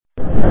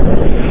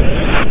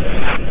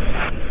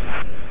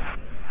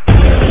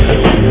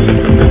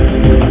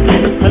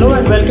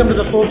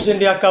Forbes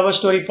India Cover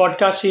Story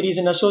podcast series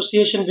in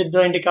association with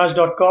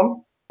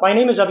theindicast.com. My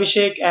name is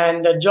Abhishek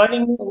and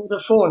joining me over the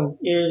phone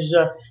is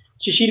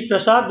Shishir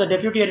Prasad, the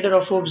Deputy Editor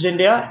of Forbes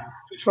India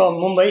from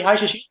Mumbai. Hi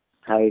Shishir.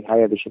 Hi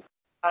Abhishek.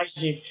 Hi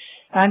Shishir.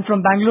 And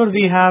from Bangalore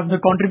we have the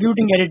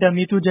contributing editor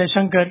Mitu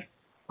Jayashankar.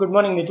 Good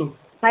morning Mitu.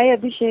 Hi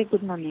Abhishek,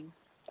 good morning.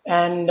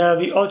 And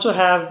we also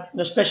have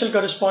the special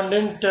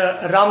correspondent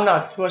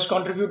Ramnath, who has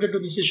contributed to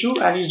this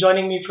issue, and he's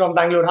joining me from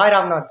Bangalore. Hi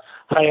Ramnath.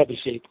 Hi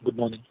Abhishek, good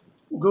morning.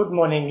 Good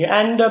morning.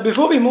 And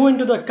before we move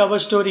into the cover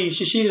story,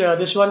 Shishir,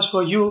 this one's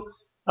for you.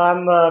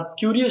 I'm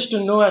curious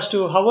to know as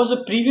to how was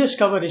the previous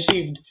cover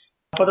received.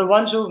 For the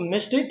ones who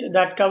missed it,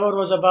 that cover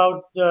was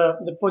about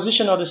the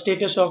position or the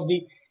status of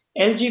the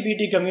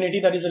LGBT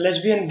community, that is the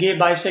lesbian, gay,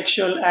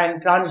 bisexual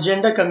and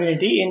transgender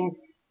community in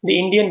the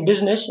Indian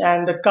business,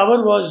 and the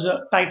cover was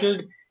titled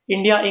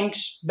India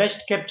Inc.'s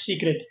Best Kept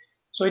Secret.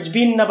 So it's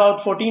been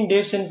about 14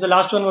 days since the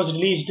last one was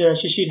released.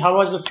 Shishir, how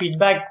has the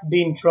feedback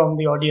been from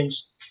the audience?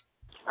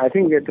 I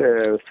think it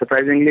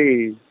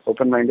surprisingly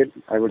open-minded,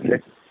 I would say.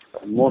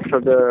 Most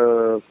of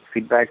the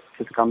feedback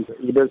that comes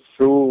either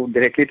through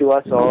directly to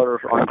us or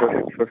on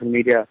social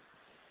media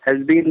has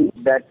been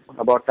that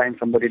about time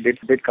somebody did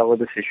cover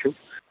this issue.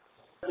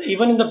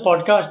 Even in the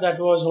podcast that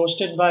was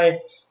hosted by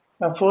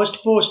First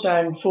Post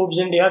and Forbes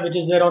India, which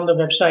is there on the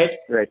website,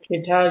 right,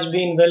 it has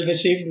been well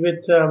received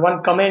with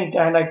one comment,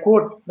 and I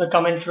quote the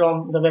comment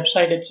from the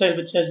website itself,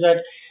 which says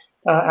that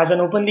as an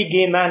openly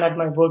gay man at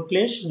my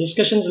workplace,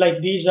 discussions like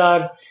these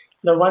are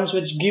the ones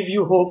which give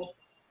you hope,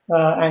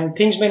 and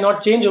things may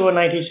not change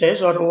overnight, he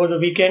says, or over the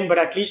weekend, but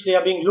at least they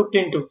are being looked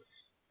into.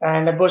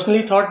 And I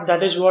personally thought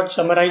that is what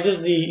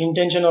summarizes the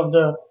intention of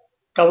the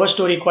cover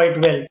story quite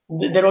well.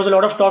 There was a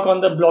lot of talk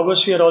on the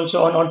blogosphere also,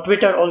 on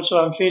Twitter also,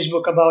 on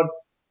Facebook about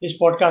this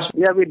podcast.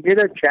 Yeah, we did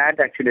a chat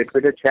actually,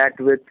 Twitter chat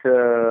with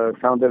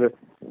some of the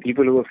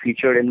people who were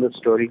featured in the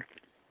story.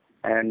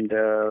 And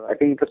I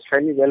think it was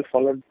fairly well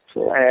followed.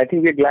 So I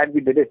think we're glad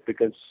we did it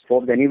because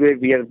Forbes anyway,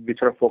 we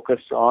sort of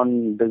focused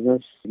on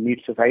business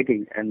meets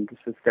society. And this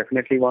is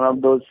definitely one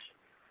of those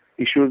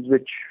issues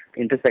which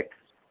intersect.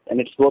 And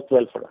it's worked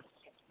well for us.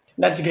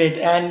 That's great.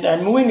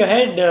 And moving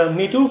ahead,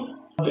 Mitu,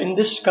 in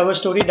this cover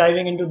story,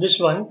 diving into this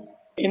one,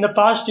 in the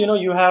past,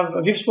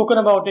 we've spoken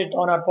about it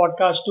on our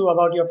podcast too,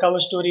 about your cover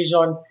stories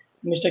on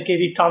Mr.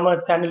 K.V.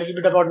 Kamath and a little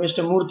bit about Mr.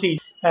 Murthy.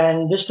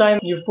 And this time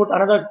you've put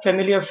another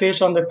familiar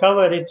face on the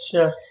cover. It's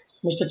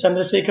Mr.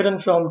 Chandra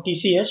from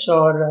TCS,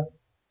 or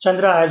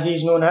Chandra as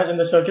he's known as in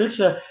the circles.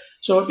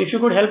 So if you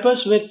could help us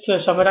with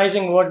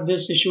summarizing what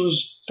this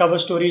issue's cover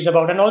story is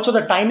about, and also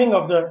the timing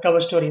of the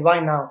cover story. Why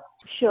now?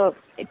 Sure.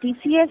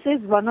 TCS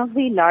is one of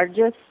the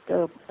largest,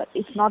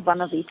 it's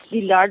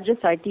the largest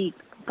IT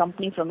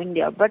company from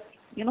India. But,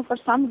 for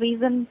some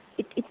reason,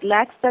 it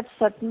lacks that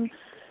certain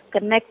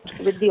connect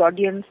with the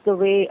audience the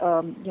way,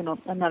 a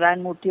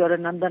Narayan Murthy or a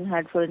Nandan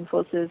had for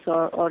Infosys,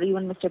 or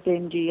even Mr.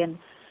 Premji and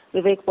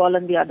Vivek Paul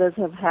and the others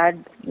have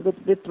had with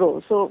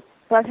Wipro. So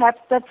perhaps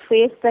that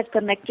face that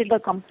connected the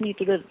company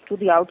to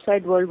the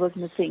outside world was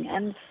missing.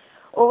 And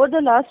over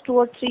the last 2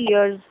 or 3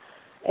 years,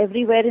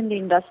 everywhere in the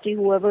industry,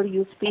 whoever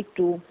you speak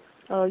to,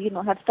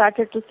 have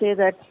started to say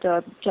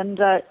that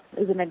Chandra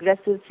is an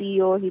aggressive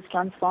CEO, he's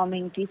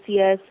transforming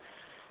TCS.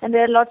 And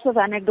there are lots of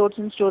anecdotes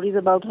and stories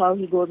about how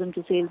he goes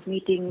into sales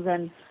meetings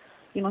and,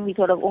 he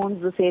sort of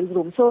owns the sales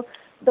room. So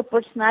the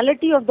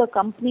personality of the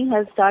company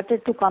has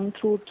started to come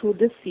through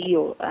this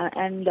CEO.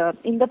 And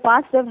in the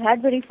past, they've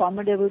had very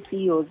formidable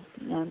CEOs.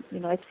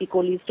 S.P.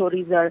 Kohli's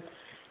stories are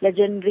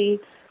legendary,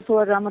 so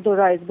are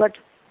Ramadorai's. But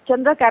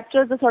Chandra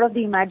captures the sort of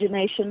the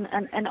imagination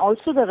and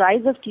also the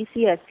rise of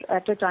TCS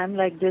at a time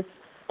like this.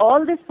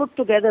 All this put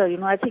together,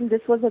 I think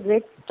this was a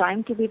great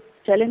time to be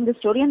telling the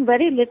story, and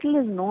very little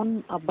is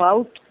known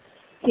about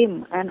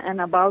him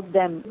and about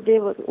them. They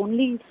were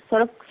only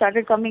sort of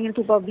started coming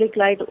into public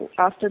light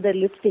after their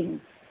listing.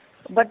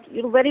 But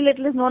very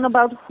little is known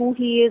about who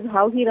he is,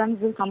 how he runs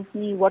the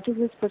company, what is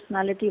his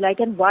personality like,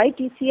 and why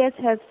TCS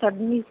has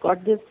suddenly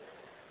got this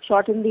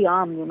shot in the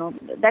arm.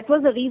 That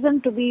was the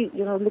reason to be,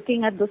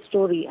 looking at the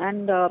story.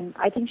 And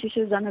I think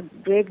Shishir has done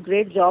a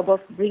great job of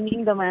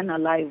bringing the man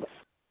alive.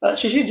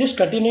 Shishir, just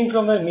continuing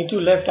from where Mitu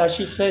left, as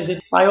she says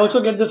it, I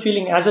also get the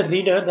feeling as a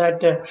reader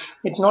that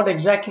it's not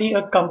exactly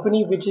a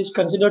company which is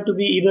considered to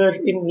be either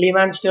in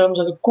layman's terms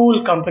as a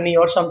cool company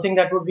or something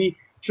that would be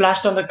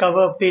flashed on the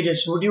cover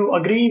pages. Would you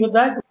agree with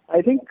that?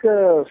 I think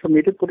for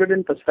me to put it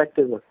in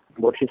perspective,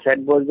 what she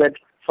said was that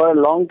for a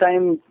long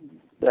time,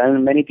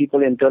 and many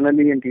people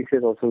internally in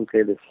TCS also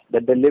say this,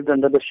 that they lived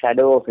under the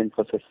shadow of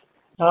Infosys.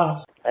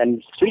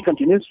 And still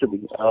continues to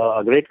be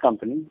a great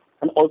company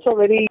and also a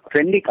very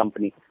trendy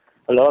company.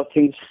 A lot of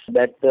things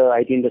that the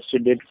IT industry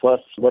did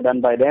first were done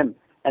by them.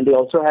 And they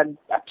also had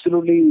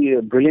absolutely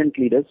brilliant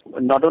leaders.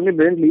 Not only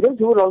brilliant leaders,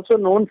 who were also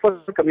known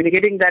for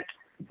communicating that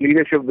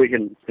leadership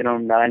vision.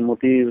 Narayan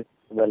Murthy,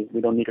 well,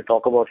 we don't need to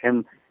talk about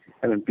him.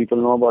 I mean, people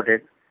know about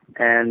it.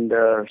 And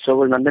so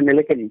was Nandan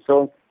Nilekani.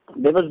 So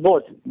There was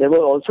both. There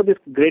was also this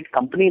great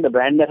company, the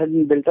brand that had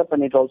been built up,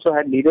 and it also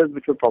had leaders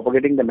which were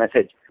propagating the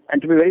message.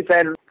 And to be very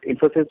fair,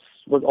 Infosys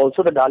was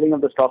also the darling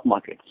of the stock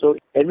market. So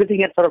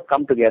everything had sort of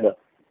come together.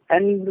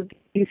 And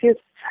TCS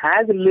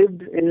has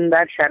lived in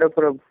that shadow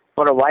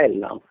for a while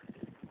now.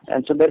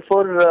 And so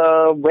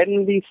therefore,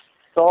 when we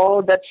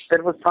saw that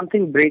there was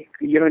something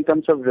in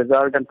terms of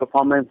result and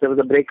performance, there was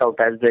a breakout,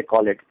 as they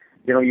call it.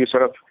 You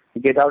sort of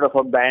get out of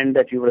a band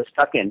that you were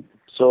stuck in.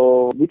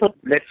 So we thought,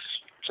 let's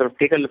sort of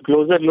take a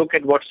closer look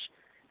at what's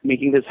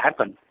making this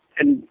happen.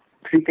 And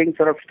three things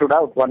sort of stood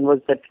out. One was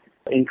that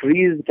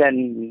increased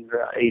and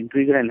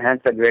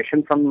enhanced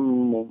aggression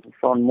from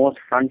most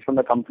fronts from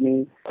the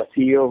company, a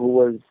CEO who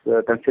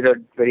was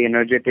considered very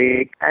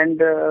energetic. And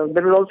there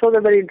was also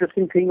the very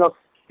interesting thing of,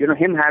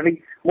 him having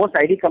most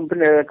IT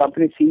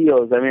company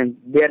CEOs. I mean,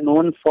 they are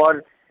known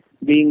for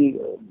being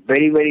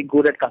very, very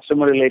good at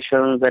customer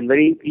relations and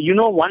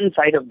one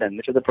side of them,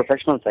 which is the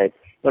professional side.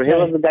 But here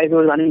was the guy who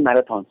was running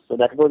marathons. So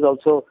that was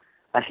also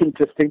an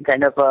interesting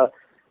kind of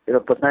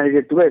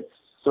personality to it.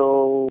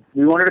 So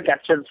we wanted to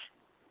capture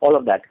all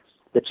of that,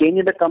 the change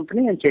in the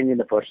company and change in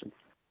the person.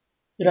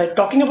 Right.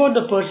 Talking about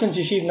the person,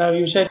 Shishir, now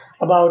you said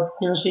about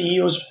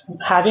CEOs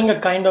having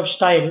a kind of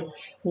style.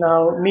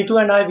 Now,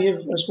 Mitu and I, we have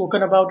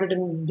spoken about it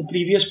in the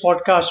previous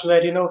podcast where,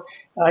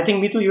 I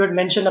think Mitu, you had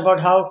mentioned about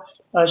how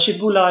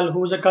Shibu Lal,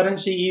 who is the current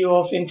CEO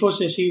of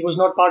Infosys, he was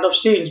not part of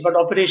sales but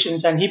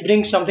operations, and he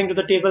brings something to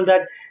the table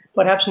that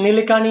perhaps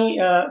Nilekani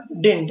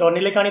didn't, or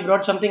Nilekani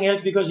brought something else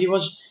because he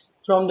was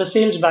from the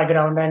sales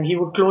background and he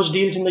would close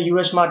deals in the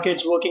US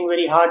markets, working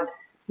very hard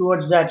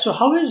towards that. So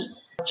how is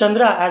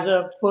Chandra as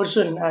a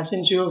person,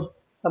 since you've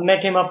met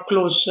him up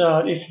close,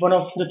 if one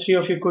of the three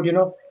of you could,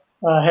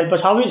 help us,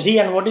 how is he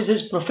and what is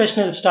his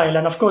professional style?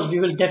 And of course, we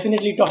will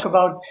definitely talk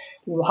about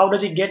how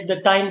does he get the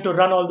time to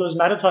run all those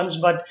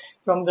marathons, but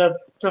from the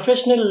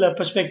professional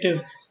perspective,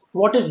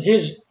 what is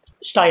his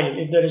style,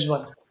 if there is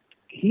one?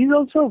 He's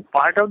also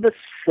part of the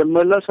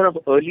similar sort of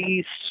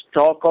early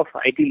stock of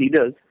IT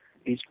leaders.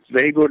 He's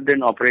very good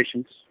in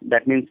operations.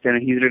 That means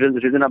he's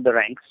risen up the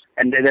ranks.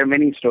 And there are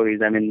many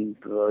stories. I mean,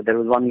 there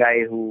was one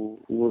guy who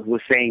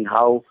was saying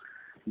how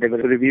they were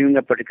reviewing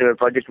a particular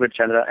project with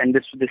Chandra, and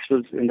this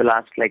was in the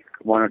last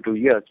 1 or 2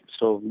 years.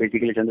 So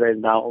basically, Chandra is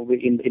now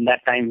in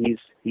that time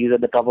he's at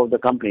the top of the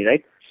company,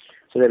 right?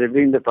 So they're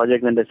reviewing the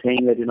project and they're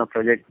saying that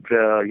project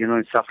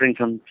is suffering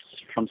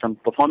from some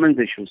performance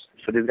issues.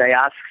 So this guy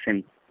asks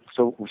him,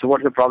 so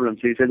what's the problem?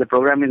 So he says the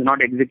program is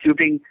not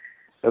executing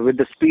with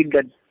the speed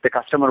that the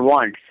customer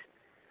wants.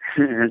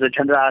 And so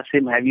Chandra asks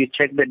him, have you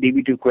checked the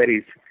DB2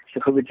 queries?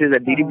 So which is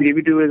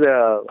DB2 is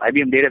a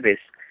IBM database.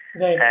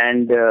 Right.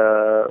 And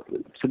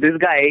so this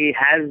guy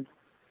has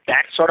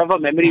that sort of a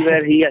memory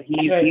where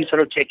he's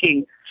sort of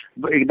checking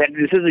that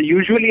this is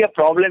usually a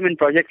problem in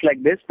projects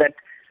like this, that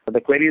the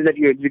queries that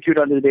you execute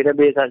on this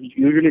database are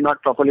usually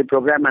not properly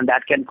programmed, and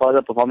that can cause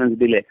a performance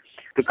delay.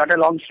 To cut a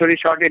long story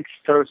short, it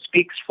sort of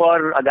speaks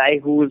for a guy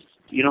who's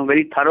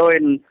very thorough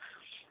in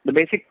the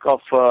basic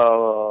of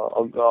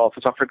a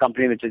software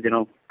company, which is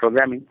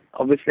programming,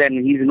 obviously,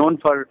 and he's known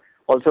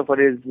also for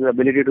his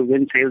ability to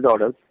win sales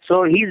orders.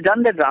 So he's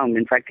done that round.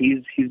 In fact,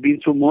 he's been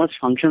through most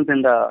functions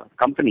in the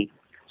company.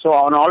 So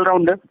an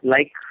all-rounder,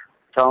 like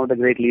some of the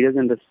great leaders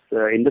in this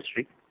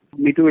industry.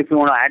 Mitu, if you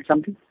want to add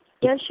something.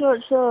 Yeah, sure.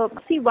 So,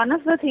 see, one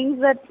of the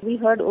things that we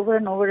heard over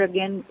and over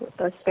again,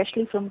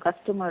 especially from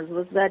customers,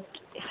 was that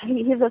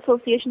his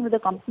association with the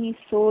company is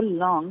so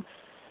long.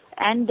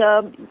 And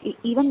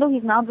even though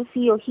he's now the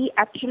CEO, he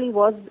actually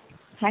was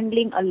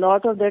handling a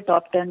lot of their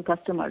top 10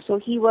 customers. So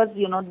he was,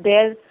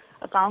 their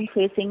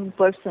account-facing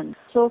person.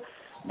 So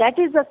that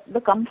is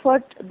the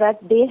comfort that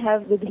they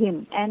have with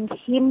him and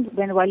him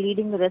while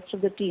leading the rest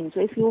of the team.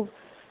 So if you've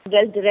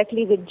dealt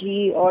directly with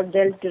GE or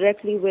dealt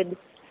directly with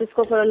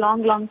Cisco for a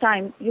long, long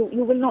time, you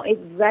will know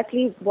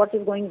exactly what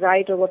is going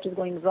right or what is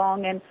going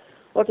wrong and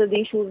what are the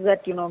issues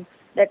that,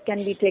 that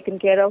can be taken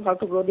care of, how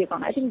to grow the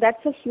account. I think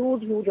that's a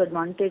huge, huge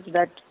advantage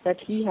that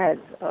he has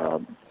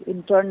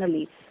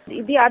internally.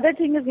 The other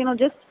thing is,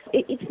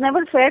 it's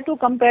never fair to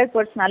compare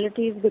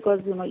personalities because,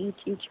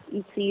 each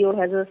CEO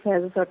has a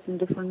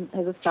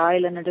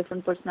style and a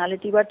different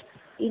personality. But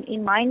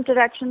in my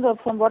interactions, or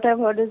from what I've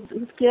heard,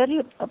 he's clearly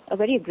a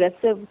very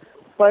aggressive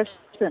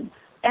person.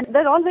 And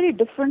they're all very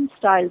different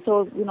styles.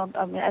 So,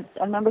 I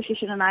remember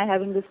Shishir and I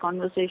having this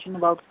conversation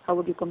about how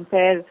would you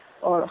compare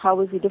or how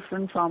is he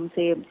different from,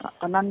 say,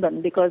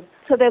 Anandan, because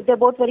so they're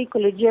both very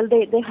collegial.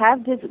 They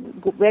have this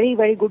very,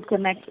 very good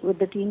connect with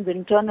the teams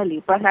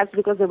internally, perhaps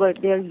because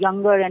they're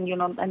younger and,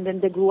 and then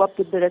they grew up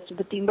with the rest of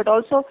the team. But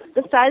also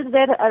the styles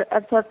there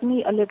are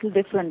certainly a little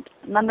different.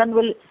 Nandan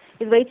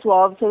is very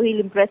suave, so he'll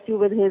impress you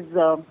with his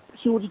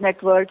huge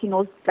network. He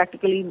knows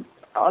practically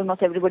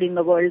almost everybody in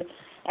the world.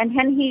 And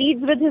he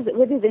leads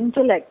with his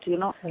intellect,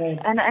 right.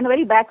 and a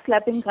very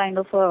backslapping kind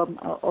of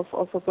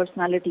a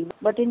personality.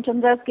 But in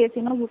Chandra's case,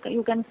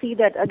 you can see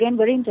that again,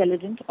 very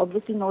intelligent,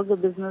 obviously knows the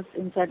business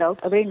inside out,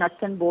 a very nuts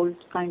and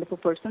bolts kind of a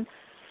person.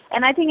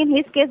 And I think in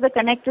his case, the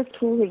connect is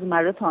through his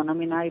marathon. I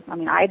mean,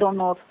 I don't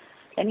know if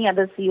any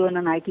other CEO in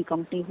an IT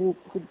company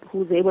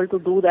who's able to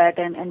do that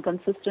and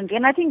consistently.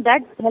 And I think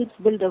that helps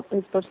build up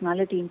his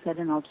personality inside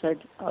and outside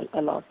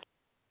a lot.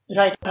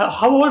 Right.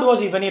 How old was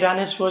he when he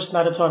ran his first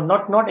marathon?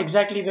 Not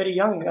exactly very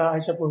young, I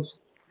suppose.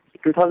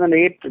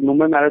 2008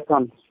 Mumbai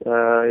Marathon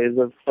is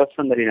the first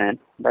one that he ran.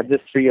 That's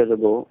just 3 years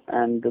ago.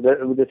 And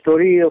the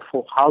story of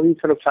how he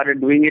sort of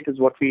started doing it is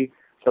what we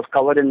sort of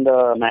covered in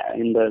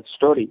the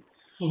story.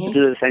 Mm-hmm. Which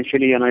is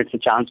essentially, it's a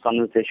chance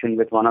conversation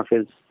with one of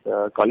his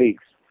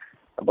colleagues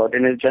about,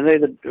 in Chandra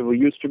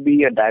used to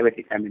be a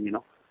diabetic.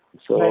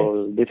 So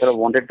right. They sort of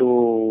wanted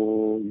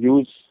to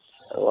use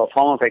a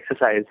form of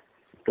exercise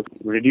to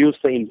reduce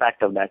the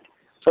impact of that.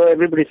 So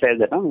everybody says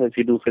that if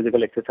you do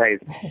physical exercise,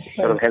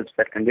 sort of helps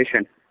that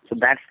condition. So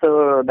that's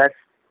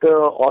the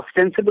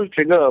ostensible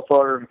trigger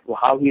for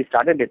how he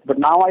started it. But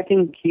now I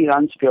think he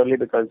runs purely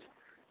because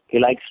he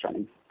likes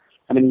running.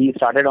 He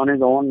started on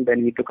his own,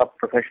 then he took up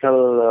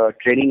professional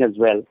training as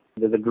well.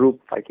 There's a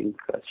group, I think,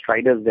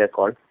 Striders they're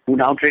called, who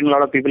now train a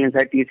lot of people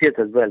inside TCS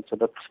as well. So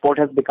the sport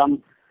has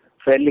become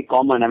fairly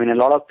common. A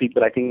lot of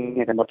people, I think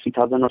about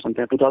 3,000 or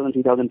something, 2,000,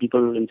 3,000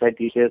 people inside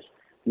TCS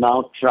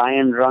now try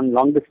and run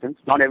long distance.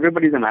 Not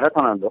everybody's a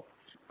marathoner though,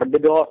 but they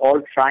do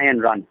all try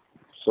and run.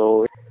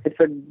 So it's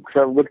a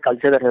sort of good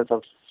culture that has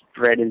sort of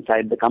spread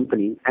inside the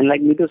company. And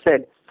like Mitu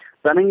said,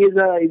 running is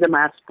a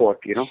mass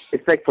sport,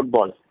 It's like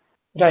football.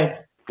 Right.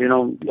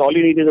 All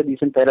you need is a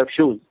decent pair of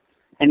shoes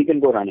and you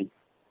can go running.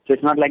 So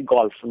it's not like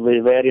golf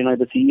where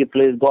the CEO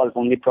plays golf,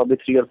 only probably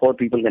 3 or 4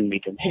 people can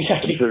meet him.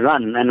 Exactly. To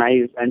run. And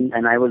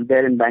I was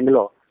there in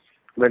Bangalore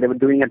where they were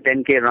doing a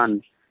 10K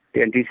run.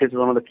 And TCS was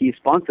one of the key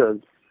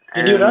sponsors.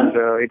 Did you run?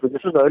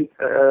 This was early.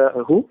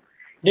 Who?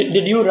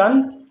 Did you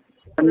run?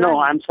 No,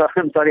 I'm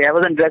sorry. I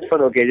wasn't dressed for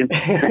the occasion.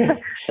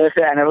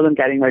 And I wasn't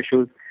carrying my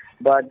shoes.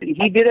 But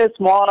he did a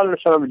small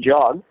sort of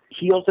jog.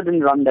 He also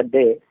didn't run that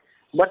day.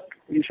 But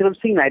you should have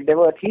seen that there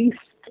were at least,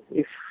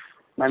 if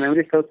my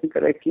memory serves me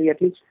correctly,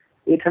 at least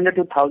 800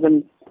 to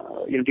 1,000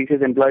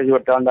 TCS employees who were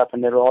turned up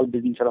and they were all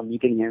busy sort of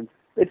meeting him.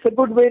 It's a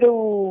good way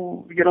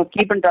to,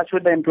 keep in touch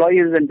with the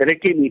employees and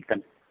directly meet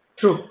them.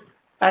 True.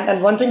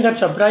 And one thing that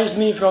surprised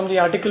me from the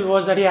article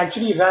was that he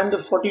actually ran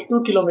the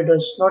 42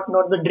 kilometers,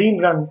 not the dream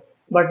run,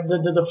 but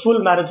the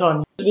full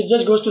marathon. Which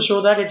just goes to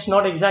show that it's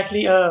not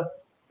exactly a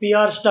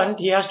PR stunt.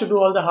 He has to do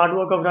all the hard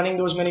work of running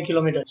those many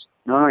kilometers.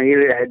 No,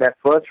 that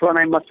first one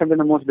I must have been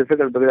the most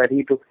difficult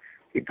because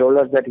he told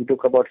us that he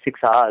took about 6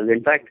 hours.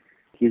 In fact,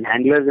 his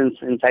handlers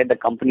inside the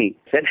company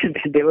said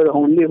that they were the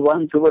only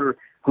ones who were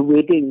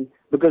waiting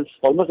because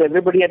almost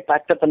everybody had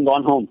packed up and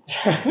gone home.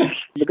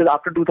 Because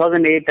after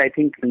 2008, I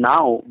think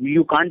now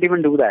you can't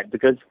even do that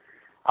because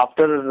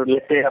after,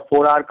 let's say, a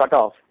 4-hour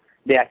cutoff,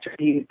 they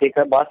actually take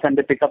a bus and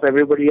they pick up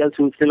everybody else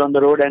who's still on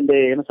the road and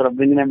they sort of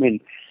bring them in.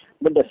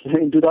 But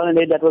in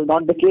 2008, that was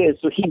not the case.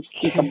 So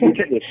he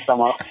completed it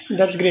somehow.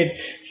 That's great.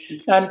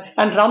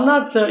 And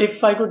Ramnath,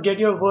 if I could get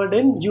your word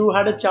in, you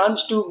had a chance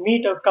to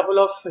meet a couple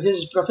of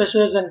his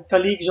professors and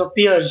colleagues or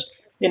peers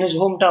in his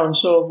hometown.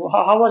 So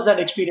how was that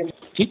experience?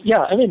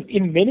 Yeah,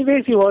 in many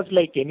ways he was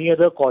like any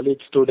other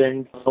college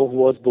student who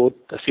was both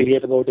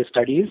serious about his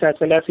studies as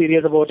well as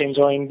serious about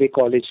enjoying the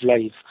college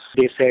life.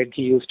 They said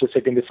he used to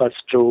sit in the first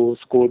row,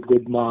 scored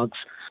good marks.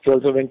 He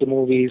also went to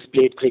movies,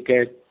 played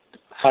cricket,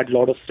 had a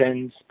lot of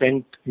friends,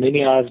 spent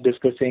many hours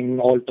discussing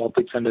all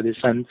topics under the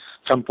sun,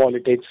 from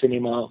politics,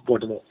 cinema,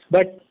 whatever.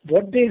 But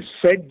what they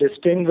said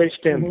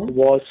distinguished him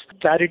was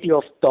clarity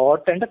of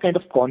thought and a kind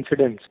of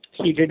confidence.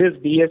 He did his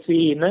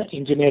BSc in an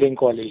engineering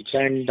college,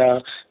 and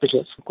which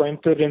was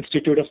Coimbatore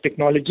Institute of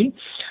Technology,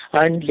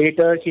 and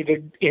later he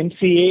did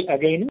MCA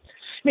again.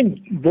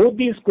 Both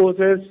these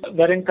courses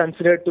weren't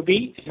considered to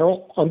be,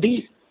 on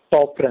the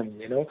top run,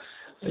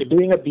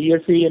 Doing a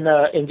BSc in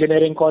an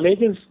engineering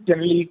college is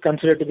generally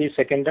considered to be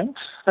second run,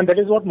 and that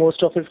is what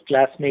most of his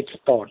classmates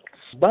thought.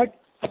 But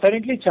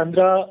apparently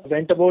Chandra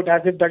went about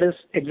as if that is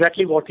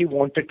exactly what he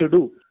wanted to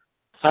do.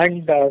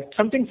 And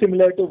something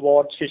similar to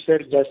what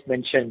Shishir just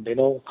mentioned,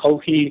 how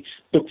he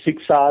took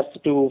 6 hours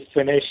to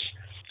finish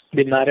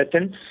the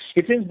marathon.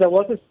 It seems there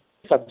was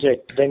a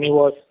subject when he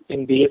was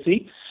in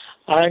BSc,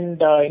 and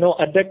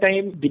at that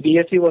time the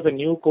BSc was a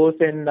new course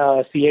in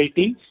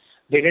CIT.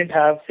 They didn't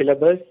have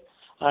syllabus,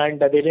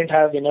 and they didn't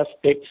have enough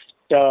text,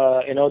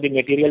 the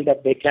material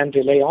that they can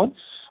rely on.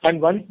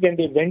 And once when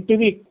they went to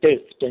the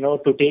test,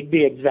 to take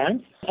the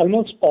exams,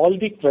 almost all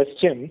the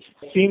questions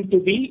seemed to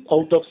be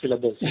out of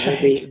syllabus.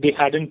 They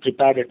hadn't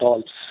prepared at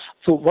all.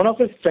 So one of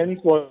his friends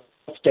was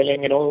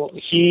telling,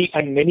 he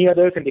and many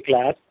others in the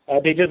class,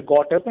 they just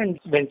got up and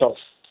went off.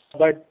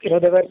 But, there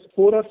were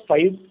 4 or 5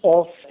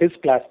 of his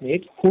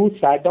classmates who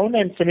sat down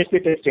and finished the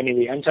test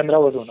anyway, and Chandra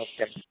was one of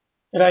them.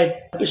 Right.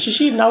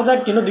 Shishir, now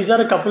that, these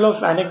are a couple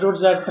of anecdotes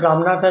that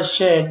Ramnath has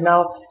shared.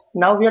 Now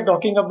we are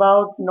talking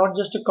about not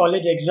just a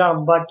college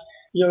exam, but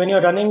when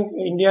you're running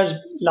India's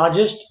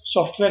largest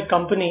software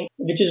company,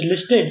 which is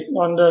listed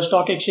on the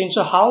stock exchange.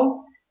 So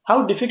how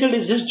difficult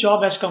is his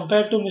job as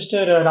compared to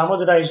Mr.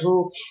 Ramadurai's,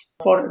 who,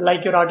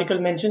 like your article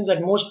mentions,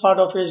 that most part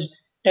of his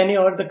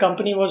tenure, the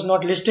company was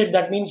not listed.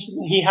 That means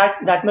he had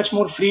that much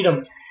more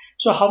freedom.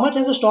 So how much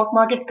has the stock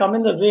market come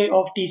in the way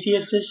of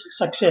TCS's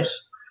success,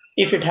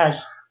 if it has?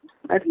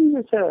 I think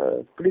it's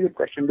a pretty good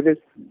question because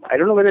I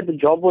don't know whether the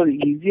job was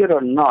easier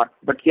or not,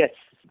 but yes,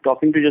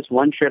 talking to just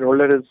one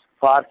shareholder is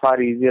far,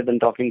 far easier than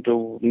talking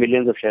to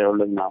millions of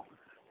shareholders now.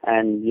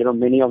 And,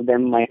 many of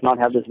them might not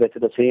have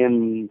the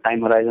same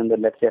time horizon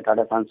that, let's say,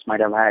 Tata Sons might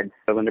have had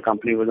when the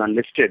company was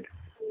unlisted.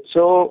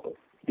 So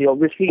they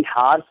obviously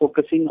are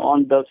focusing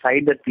on the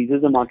side that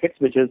pleases the markets,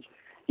 which is,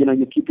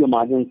 you keep your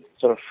margins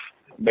sort of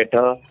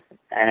better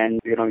and,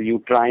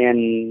 you try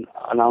and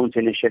announce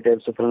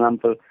initiatives. So, for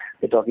example,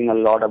 they're talking a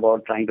lot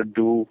about trying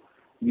to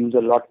use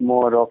a lot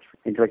more of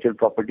intellectual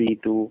property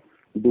to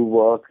do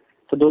work.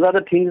 So those are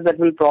the things that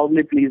will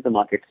probably please the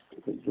markets.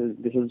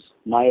 This is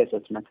my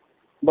assessment.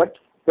 But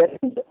there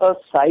is a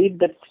side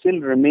that still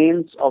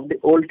remains of the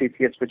old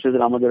TCS, which is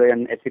Ramadurai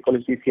and SC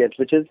College TCS,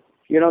 which is,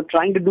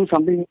 trying to do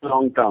something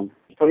long term.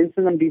 For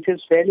instance, TCS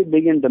is fairly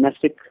big in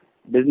domestic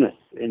business,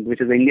 which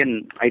is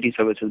Indian IT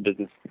services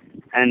business.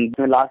 And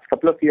in the last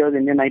couple of years,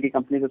 Indian IT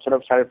companies have sort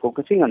of started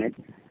focusing on it.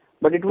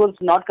 But it was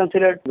not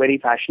considered very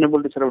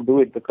fashionable to sort of do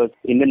it because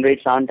Indian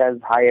rates aren't as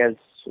high as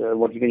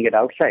what you can get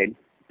outside.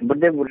 But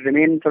they would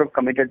remain sort of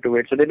committed to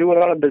it. So they do a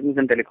lot of business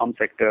in telecom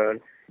sector.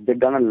 They've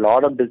done a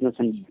lot of business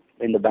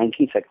in the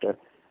banking sector.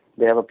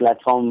 They have a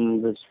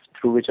platform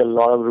through which a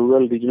lot of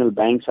rural regional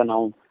banks are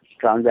now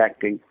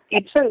transacting.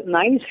 It's a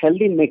nice,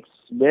 healthy mix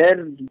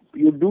where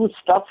you do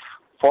stuff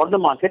for the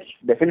markets,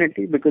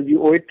 definitely, because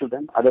you owe it to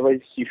them.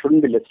 Otherwise, you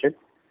shouldn't be listed.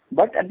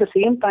 But at the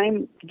same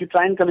time, you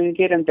try and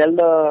communicate and tell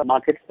the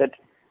markets that,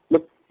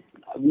 look,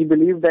 we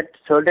believe that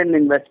certain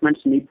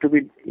investments need to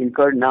be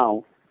incurred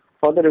now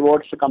for the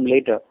rewards to come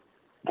later.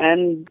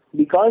 And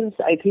because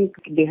I think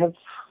they have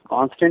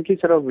constantly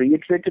sort of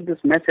reiterated this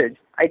message,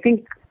 I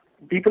think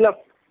people are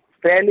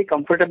fairly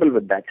comfortable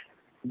with that.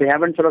 They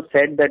haven't sort of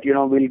said that,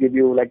 we'll give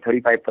you like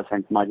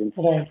 35% margins.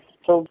 Right.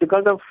 So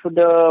because of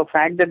the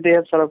fact that they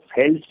have sort of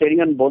held steady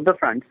on both the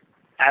fronts,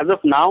 as of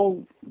now,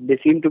 they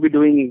seem to be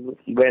doing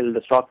well.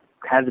 The stock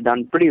has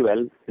done pretty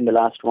well in the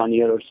last 1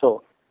 year or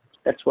so.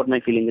 That's what my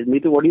feeling is.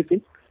 Mitu, what do you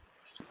think?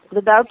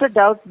 Without a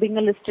doubt, being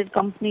a listed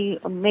company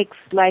makes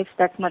life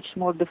that much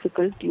more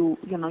difficult.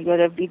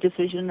 Your every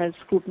decision is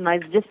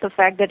scrutinized. Just the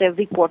fact that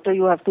every quarter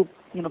you have to,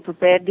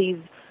 prepare these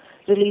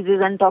releases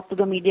and talk to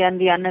the media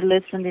and the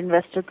analysts and the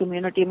investor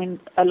community. I mean,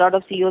 a lot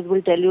of CEOs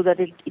will tell you that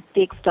it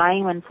takes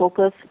time and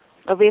focus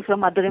away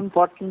from other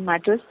important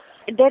matters.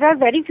 There are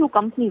very few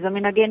companies. I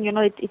mean, again,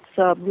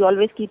 we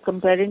always keep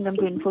comparing them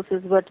to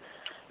Infosys, but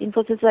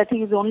Infosys, I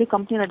think, is the only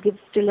company that gives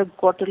still a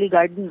quarterly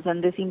guidance,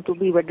 and they seem to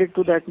be wedded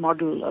to that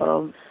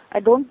model. I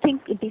don't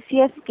think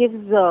TCS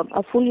gives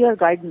a full year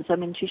guidance. I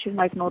mean, Shishir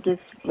might notice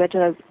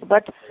better,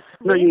 but...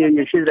 No,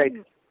 she's right.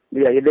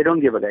 Yeah, they don't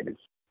give a guidance.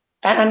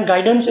 And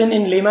guidance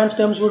in layman's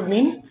terms would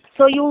mean?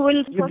 So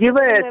you give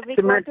an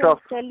estimate of...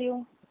 Tell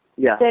you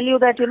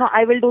that,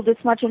 I will do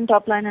this much in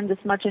top line and this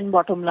much in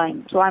bottom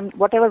line. So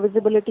whatever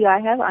visibility I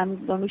have,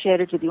 I'm going to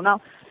share it with you.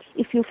 Now,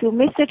 if you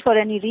miss it for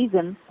any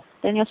reason,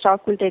 then your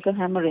stock will take a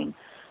hammering.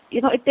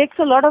 It takes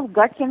a lot of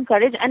guts and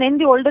courage. And in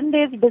the olden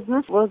days,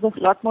 business was a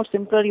lot more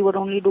simpler. You were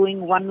only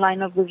doing one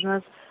line of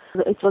business.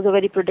 It was a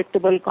very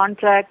predictable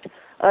contract.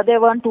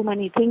 There weren't too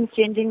many things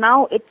changing.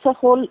 Now it's a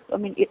whole,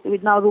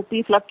 with now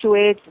rupee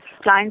fluctuates,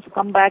 clients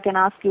come back and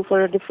ask you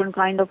for a different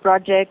kind of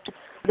project.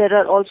 There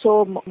are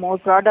also more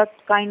product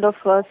kind of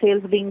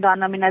sales being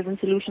done, as in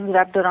solutions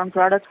wrapped around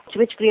products,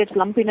 which creates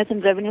lumpiness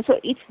in revenue. So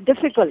it's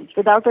difficult,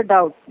 without a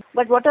doubt.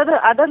 But what are the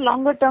other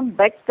longer term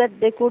bets that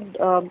they could,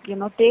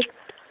 take?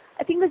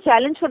 I think the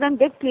challenge for them,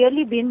 they've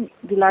clearly been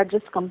the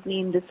largest company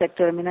in this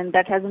sector, and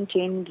that hasn't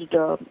changed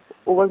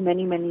over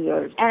many, many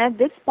years. And at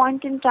this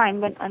point in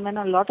time, when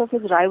a lot of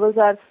his rivals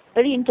are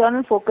very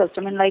internal focused,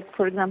 like,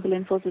 for example,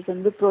 Infosys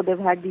and Wipro, they've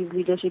had these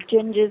leadership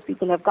changes,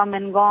 people have come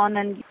and gone,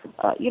 and,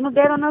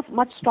 they're on a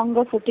much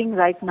stronger footing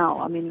right now.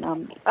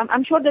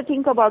 I'm sure they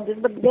think about this,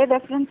 but their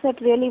reference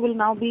set really will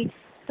now be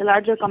the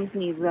larger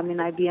companies,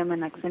 IBM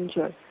and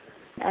Accenture,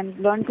 and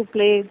learn to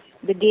play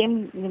the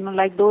game,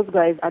 like those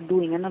guys are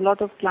doing. And a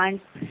lot of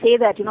clients say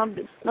that,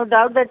 no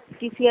doubt that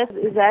TCS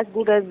is as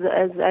good as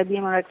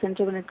IBM or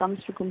Accenture when it comes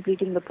to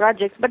completing the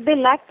projects, but they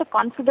lack the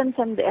confidence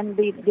and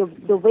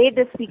the way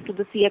they speak to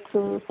the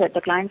CXO set,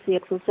 the client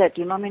CXO set,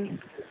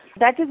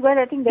 that is where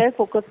I think their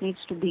focus needs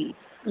to be.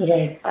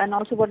 Right. And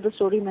also what the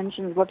story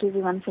mentions, what is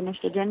his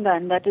unfinished agenda,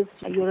 and that is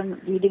you're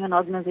leading an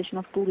organization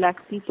of 2 lakh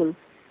people.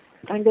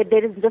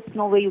 There is just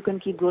no way you can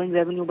keep growing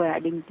revenue by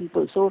adding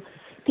people. So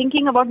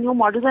thinking about new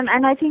models,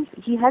 and I think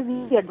he has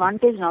the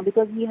advantage now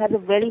because he has a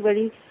very,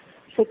 very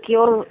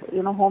secure,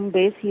 home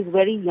base. He's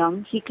very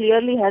young. He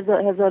clearly has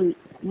a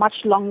much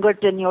longer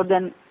tenure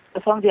than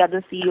some of the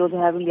other CEOs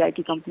who have in the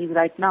IT companies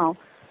right now.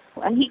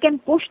 And he can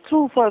push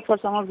through for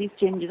some of these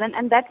changes.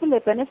 And that will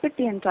benefit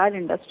the entire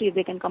industry if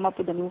they can come up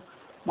with a new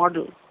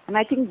model. And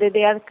I think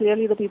they are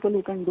clearly the people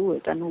who can do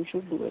it and who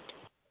should do it.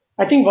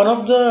 I think one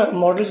of the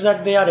models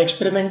that they are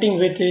experimenting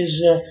with is,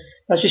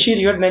 Shishir,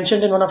 you had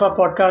mentioned in one of our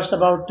podcasts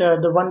about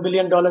the $1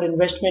 billion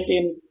investment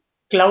in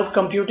cloud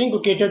computing to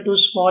cater to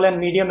small and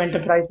medium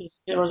enterprises.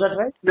 Was that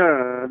right?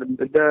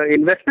 The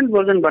investment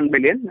wasn't 1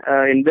 billion.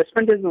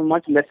 Investment is a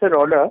much lesser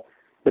order.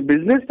 The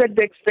business that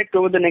they expect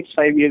over the next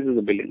 5 years is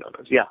 $1 billion.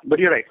 Yeah, but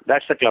you're right.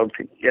 That's the cloud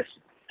thing. Yes.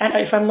 And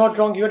if I'm not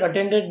wrong, you had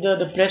attended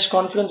the press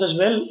conference as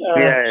well.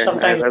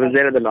 I was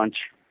there at the launch.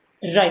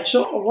 Right.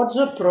 So what's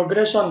the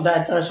progress on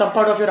that? Some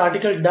part of your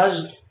article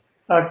does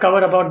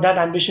cover about that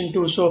ambition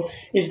too. So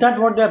is that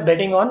what they're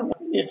betting on,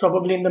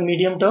 probably in the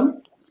medium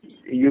term?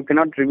 You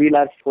cannot reveal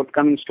our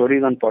forthcoming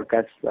stories on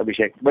podcasts,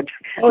 Abhishek. But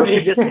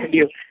okay. Just tell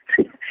you,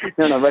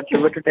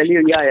 but to tell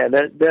you,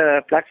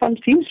 the platform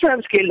seems to have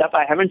scaled up.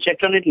 I haven't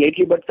checked on it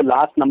lately, but the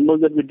last numbers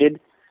that we did,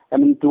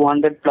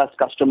 200 plus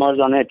customers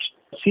on it,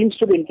 seems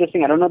to be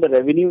interesting. I don't know the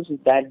revenues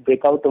that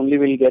breakout only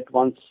will get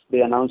once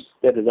they announce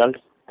their results.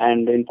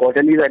 And in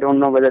quarterlies, I don't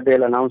know whether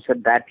they'll announce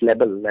at that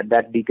level, at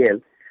that detail.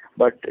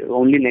 But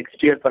only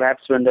next year,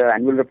 perhaps, when the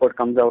annual report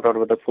comes out or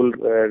when the full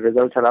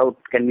results are out,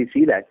 can we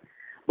see that.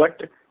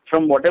 But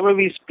from whatever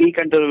we speak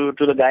and to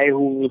the guy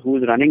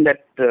who's running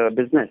that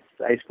business,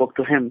 I spoke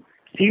to him,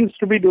 seems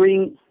to be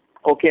doing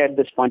okay at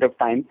this point of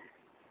time.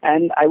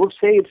 And I would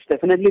say it's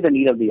definitely the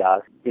need of the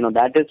hour.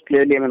 That is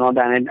clearly, all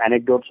the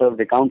anecdotes of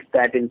recount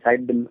that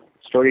inside the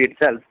story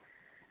itself.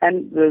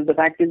 And the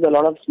fact is a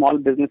lot of small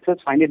businesses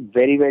find it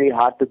very, very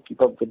hard to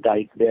keep up with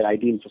their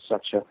IT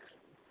infrastructure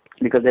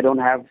because they don't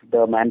have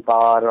the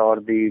manpower or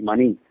the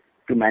money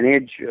to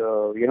manage,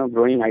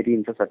 growing IT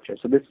infrastructure.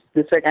 So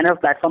this kind of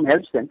platform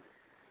helps them.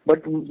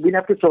 But we'll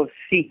have to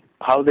see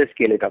how they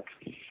scale it up.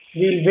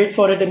 We'll wait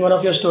for it in one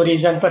of your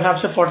stories and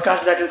perhaps a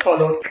podcast that will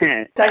follow.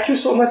 Thank you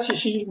so much,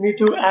 Shishir,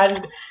 Mitu,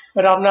 and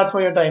Ramnath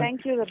for your time.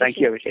 Thank you, Abhishek. Thank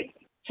you, Abhishek.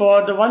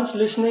 For the ones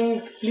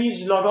listening,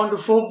 please log on to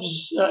Forbes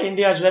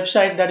India's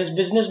website, that is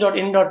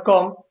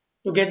business.in.com,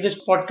 to get this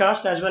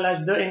podcast as well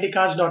as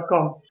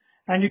theindicast.com.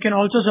 And you can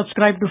also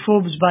subscribe to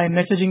Forbes by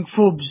messaging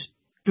Forbes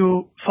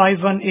to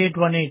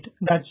 51818.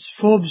 That's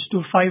Forbes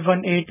to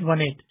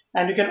 51818.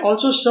 And you can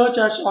also search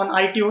us on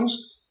iTunes.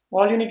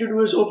 All you need to do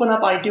is open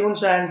up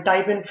iTunes and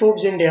type in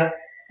Forbes India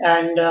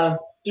and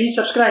please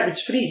subscribe.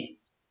 It's free.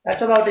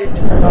 That's about it.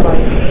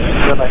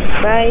 Bye-bye.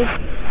 Bye-bye.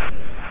 Bye.